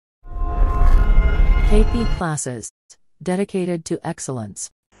KP classes dedicated to excellence.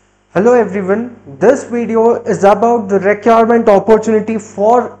 Hello everyone, this video is about the requirement opportunity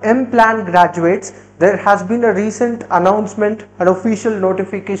for M-Plan graduates. There has been a recent announcement, an official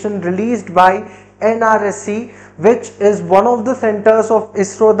notification released by NRSC, which is one of the centers of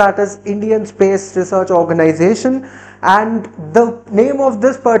ISRO, that is Indian Space Research Organization, and the name of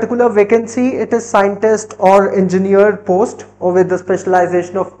this particular vacancy, it is scientist or engineer post or with the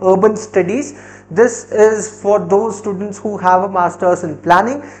specialization of urban studies. This is for those students who have a master's in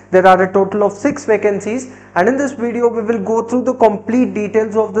planning. There are a total of 6 vacancies, and in this video we will go through the complete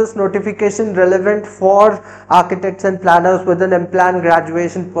details of this notification relevant for architects and planners with an M-Plan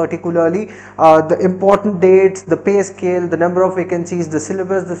graduation, particularly the important dates, the pay scale, the number of vacancies, the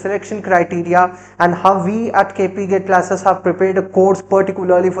syllabus, the selection criteria, and how we at KP Get Classes have prepared a course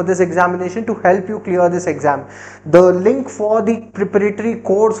particularly for this examination to help you clear this exam. The link for the preparatory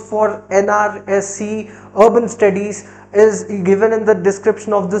course for NRSC Urban Studies is given in the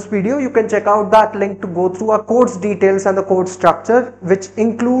description of this video. You can check out that link to go through our course details and the course structure, which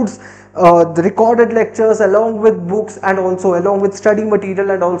includes the recorded lectures along with books and also along with study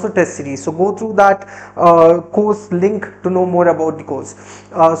material and also test series. So go through that course link to know more about the course.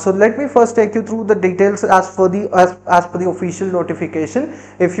 So let me first take you through the details as per the official notification.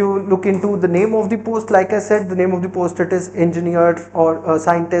 If you look into the name of the post, like I said, the name of the post, it is engineer or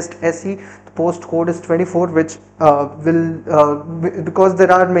scientist SE. The post code is 24, which because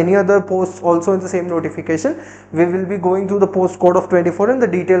there are many other posts also in the same notification, we will be going through the post code of 24 and the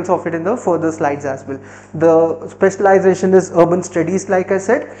details of it in the further slides as well. The specialization is urban studies. Like I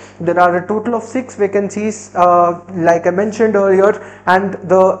said, there are a total of 6 vacancies like I mentioned earlier, and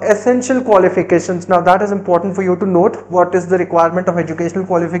the essential qualifications, now that is important for you to note. What is the requirement of educational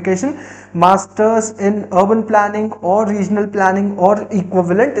qualification? Masters in urban planning or regional planning or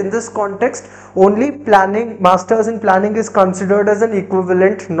equivalent. In this context, only planning, masters in planning is considered as an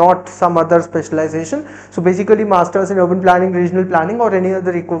equivalent, not some other specialization. So basically masters in urban planning, regional planning or any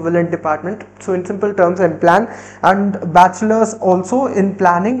other equivalent department. So in simple terms, M-Plan, and bachelors also in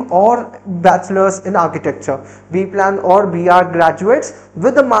planning or bachelors in architecture. B-Plan or BR graduates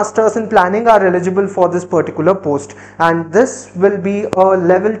with a masters in planning are eligible for this particular post, and this will be a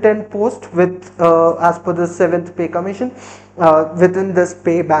level 10 post with as per the 7th pay commission within this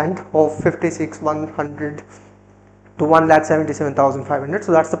pay band of 56,100 to 1,77,500.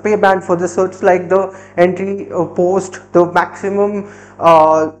 So that's the pay band for this. So it's like the entry post, the maximum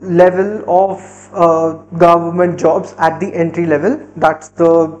level of government jobs at the entry level. That's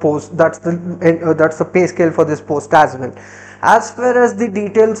the post. That's the pay scale for this post as well. As far as the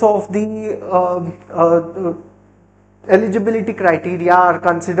details of the eligibility criteria are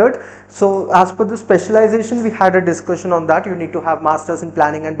considered, so as per the specialization, we had a discussion on that. You need to have masters in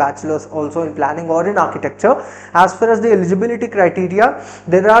planning and bachelors also in planning or in architecture. As far as the eligibility criteria,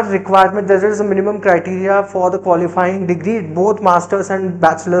 there are requirements. There is a minimum criteria for the qualifying degree at both masters and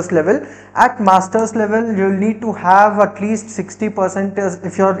bachelors level. At masters level, you will need to have at least 60%.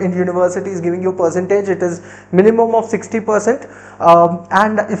 If your university is giving you percentage, it is minimum of 60%,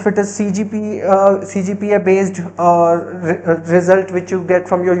 and if it is CGPA based result which you get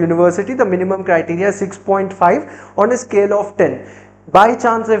from your university, the minimum criteria is 6.5 on a scale of 10. By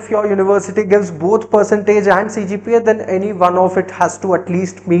chance, if your university gives both percentage and CGPA, then any one of it has to at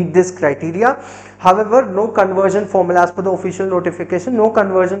least meet this criteria. However, no conversion formula, as per the official notification, no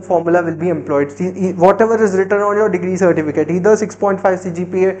conversion formula will be employed. See, whatever is written on your degree certificate, either 6.5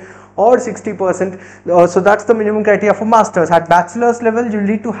 CGPA or 60%, so that's the minimum criteria for masters. At bachelor's level, you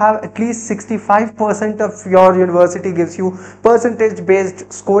need to have at least 65% of your university gives you percentage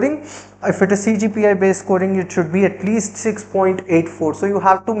based scoring. If it is CGPA based scoring, it should be at least 6.84. so you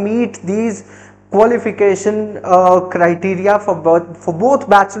have to meet these qualification criteria for both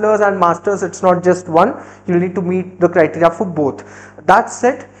bachelors and masters. It's not just one, you need to meet the criteria for both. That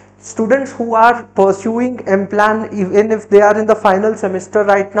said, students who are pursuing M-Plan, even if they are in the final semester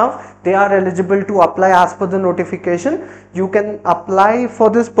right now, they are eligible to apply as per the notification. You can apply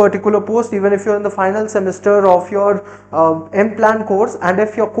for this particular post even if you are in the final semester of your M-Plan course, and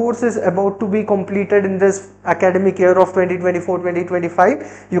if your course is about to be completed in this academic year of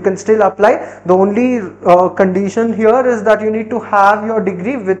 2024-2025, you can still apply. The only condition here is that you need to have your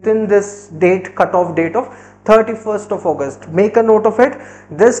degree within this date, cutoff date of 31st of August. Make a note of it.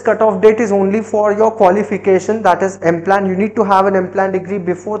 This cutoff date is only for your qualification, that is MPlan. You need to have an MPlan degree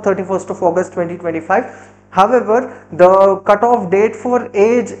before 31st of August 2025. However, the cutoff date for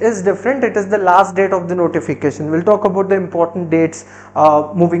age is different. It is the last date of the notification. We'll talk about the important dates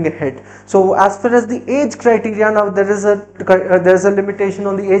moving ahead. So as far as the age criteria, now there is a limitation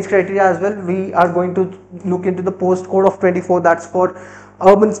on the age criteria as well. We are going to look into the post code of 24, that's for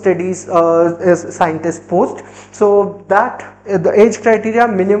urban studies scientist post. So that the age criteria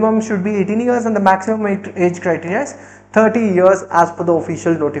minimum should be 18 years and the maximum age criteria is 30 years as per the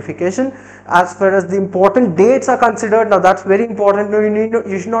official notification. As far as the important dates are considered, now that's very important.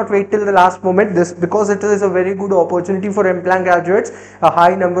 You should not wait till the last moment, this because it is a very good opportunity for MPlan graduates. A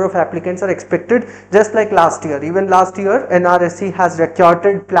high number of applicants are expected, just like last year. Even last year NRSC has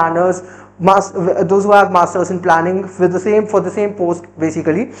recruited planners, those who have masters in planning for the same post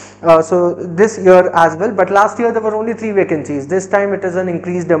basically. So this year as well, but last year there were only 3 vacancies. This time it is an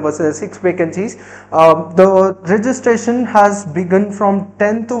increased number, so 6 vacancies. The registration has begun from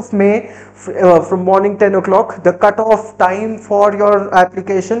 10th of May from morning 10 o'clock. The cutoff time for your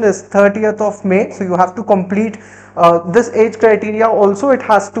application is 30th of May, so you have to complete this age criteria. Also it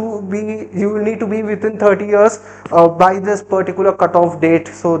has to be, you will need to be within 30 years by this particular cutoff date.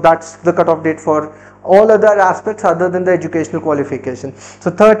 So that's the cutoff date for all other aspects other than the educational qualification.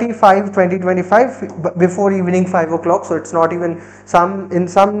 So 30/5/2025 before evening 5 o'clock. So it's not even some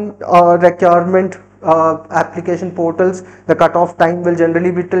requirement application portals, the cutoff time will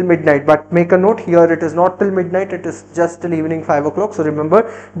generally be till midnight, but make a note here, it is not till midnight, it is just till evening 5 o'clock. So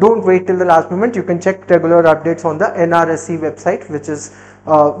remember, don't wait till the last moment. You can check regular updates on the NRSC website, which is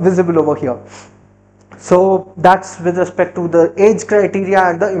visible over here. So that's with respect to the age criteria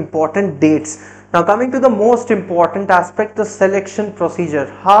and the important dates. Now coming to the most important aspect, the selection procedure.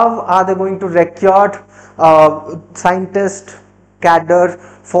 How are they going to recruit scientist cadre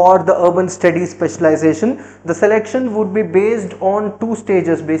for the urban studies specialization? The selection would be based on 2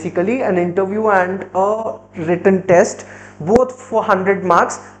 stages basically, an interview and a written test, both for 100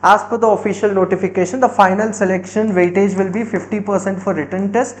 marks. As per the official notification, the final selection weightage will be 50% for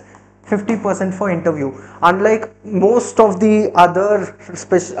written test, 50% for interview. Unlike most of the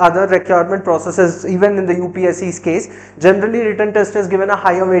other requirement processes, even in the UPSC's case, generally written test is given a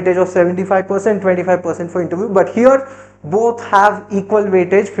higher weightage of 75%, 25% for interview, but here both have equal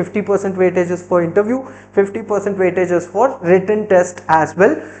weightage. 50% weightage is for interview, 50% weightage is for written test as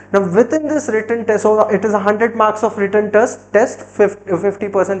well. Now within this written test, so it is 100 marks of written test,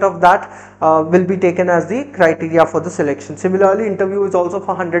 50% of that will be taken as the criteria for the selection. Similarly, interview is also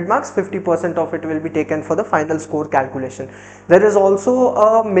for 100 marks, 50% of it will be taken for the final score calculation. There is also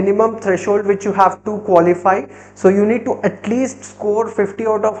a minimum threshold which you have to qualify, so you need to at least score 50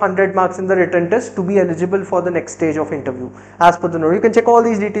 out of 100 marks in the written test to be eligible for the next stage of interview as per the note. You can check all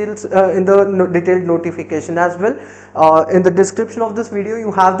these details in the detailed notification as well. In the description of this video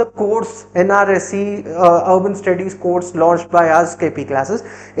you have the course, NRSC Urban Studies course launched by us, KP Classes.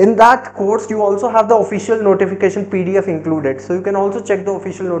 In that course you also have the official notification PDF included, so you can also check the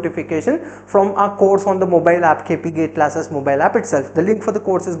official notification from our course on the mobile app, KP Gate Classes mobile app itself. The link for the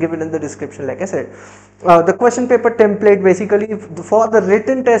course is given in the description, like I said. The question paper template, basically for the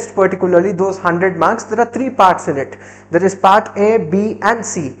written test, particularly those 100 marks, there are 3 parts in it. There is part A, B and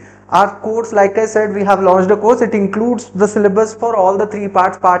C. Our course, like I said, we have launched a course. It includes the syllabus for all the 3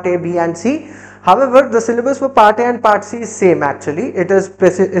 parts, part A, B and C. However, the syllabus for part A and part C is same actually. It is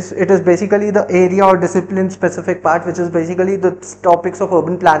basically the area or discipline specific part, which is basically the topics of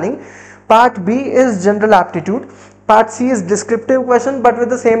urban planning. Part B is general aptitude. Part C is descriptive question, but with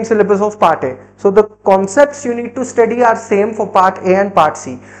the same syllabus of part A. So the concepts you need to study are same for part A and part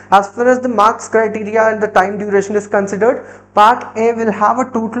C. As far as the marks criteria and the time duration is considered, part A will have a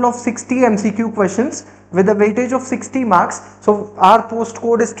total of 60 MCQ questions with a weightage of 60 marks. So our post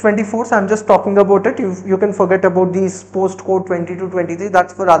code is 24, so I'm just talking about it. You can forget about these post code 20 to 23,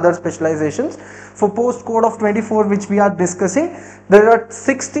 that's for other specializations. For post code of 24, which we are discussing, there are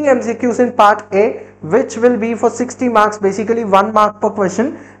 60 MCQs in part A, which will be for 60 marks, basically 1 mark per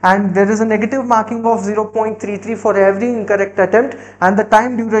question, and there is a negative marking of 0.33 for every incorrect attempt, and the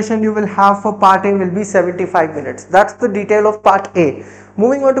time duration you will have for part A will be 75 minutes. That's the detail of part A.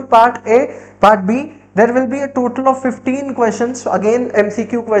 Moving on to part B, there will be a total of 15 questions, again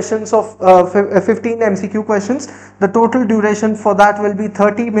MCQ questions of 15 MCQ questions. The total duration for that will be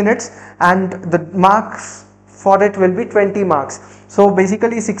 30 minutes and the marks for it will be 20 marks. So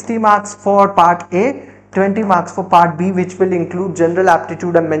basically 60 marks for part A, 20 marks for part B, which will include general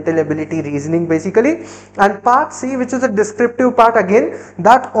aptitude and mental ability reasoning basically. And part C, which is a descriptive part, again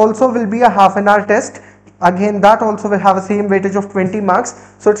that also will be a half an hour test. again that also will have a same weightage of 20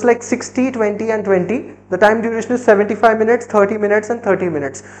 marks. So it's like 60, 20 and 20. The time duration is 75 minutes, 30 minutes and 30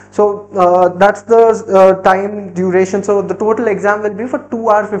 minutes. So that's the time duration. So the total exam will be for 2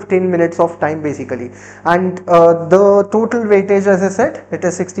 hours 15 minutes of time basically. And the total weightage, as I said, it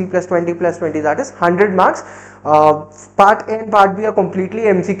is 60 plus 20 plus 20, that is 100 marks. Part A and Part B are completely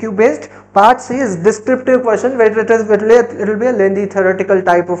MCQ based. Part C is descriptive question, where it will be a lengthy theoretical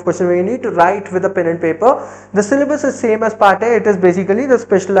type of question where you need to write with a pen and paper. The syllabus is same as Part A. It is basically the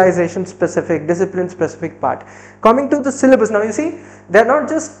specialization specific, discipline specific part. Coming to the syllabus, now you see they are not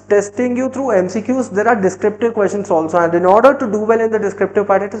just testing you through MCQs, there are descriptive questions also, and in order to do well in the descriptive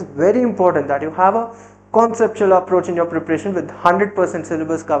part, it is very important that you have a conceptual approach in your preparation with 100%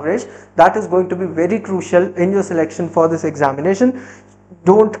 syllabus coverage. That is going to be very crucial in your selection for this examination.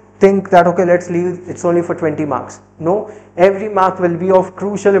 Don't think that okay, let's leave, it's only for 20 marks. No, every mark will be of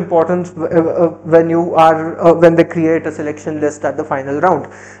crucial importance when you are when they create a selection list at the final round.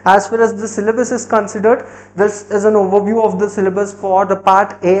 As far as the syllabus is considered, this is an overview of the syllabus for the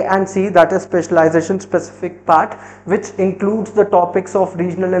part A and C, that is specialization specific part, which includes the topics of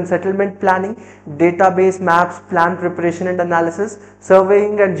regional and settlement planning, database maps, plan preparation and analysis,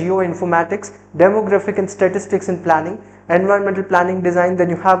 surveying and geoinformatics, demographic and statistics in planning, environmental planning design. Then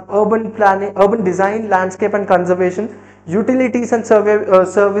you have urban planning, urban design, landscape and conservation, utilities and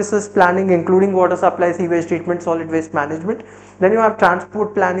services planning, including water supply, sewage treatment, solid waste management. Then you have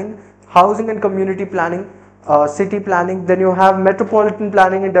transport planning, housing and community planning, city planning. Then you have metropolitan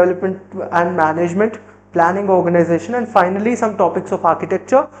planning and development and management, planning organization, and finally some topics of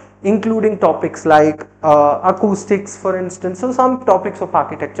architecture, including topics like acoustics, for instance. So some topics of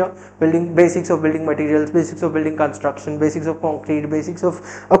architecture, building, basics of building materials, basics of building construction, basics of concrete, basics of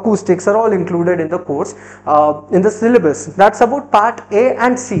acoustics are all included in the course, in the syllabus. That's about part A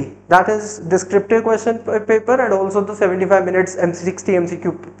and C, that is descriptive question paper and also the 75 minutes 60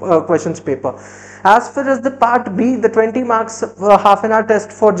 MCQ questions paper. As far as the part B, the 20 marks half an hour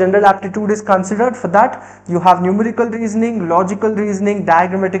test for general aptitude is considered. For that you have numerical reasoning, logical reasoning,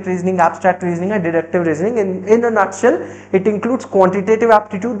 diagrammatic reasoning, abstract reasoning and deductive reasoning. In a nutshell, it includes quantitative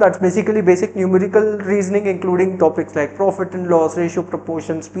aptitude, that's basically basic numerical reasoning including topics like profit and loss, ratio,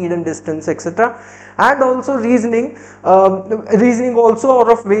 proportion, speed and distance, etc. And also reasoning, reasoning also out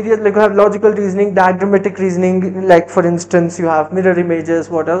of various, like you have logical reasoning, diagrammatic reasoning, like for instance you have mirror images,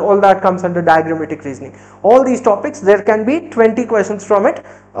 what else, all that comes under diagrammatic reasoning. All these topics, there can be 20 questions from it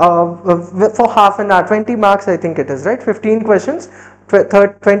for half an hour, 20 marks I think it is, right? 15 questions,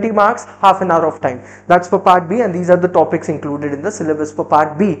 20 marks, half an hour of time. That's for part B, and these are the topics included in the syllabus for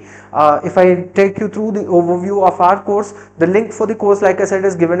part B. If I take you through the overview of our course, the link for the course, like I said,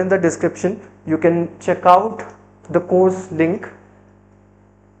 is given in the description. You can check out the course link.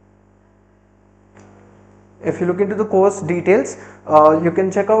 If you look into the course details, you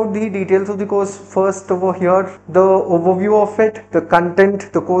can check out the details of the course first over here, the overview of it, the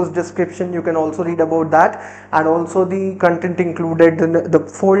content, the course description, you can also read about that, and also the content included, the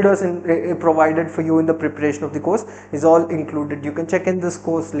folders provided for you in the preparation of the course is all included. You can check in this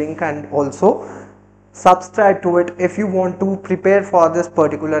course link and also subscribe to it if you want to prepare for this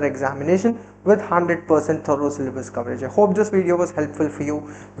particular examination with 100% thorough syllabus coverage. I hope this video was helpful for you.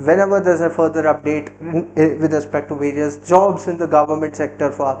 Whenever there's a further update with respect to various jobs in the government sector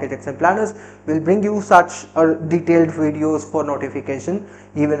for architects and planners, we'll bring you such detailed videos for notification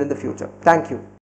even in the future. Thank you.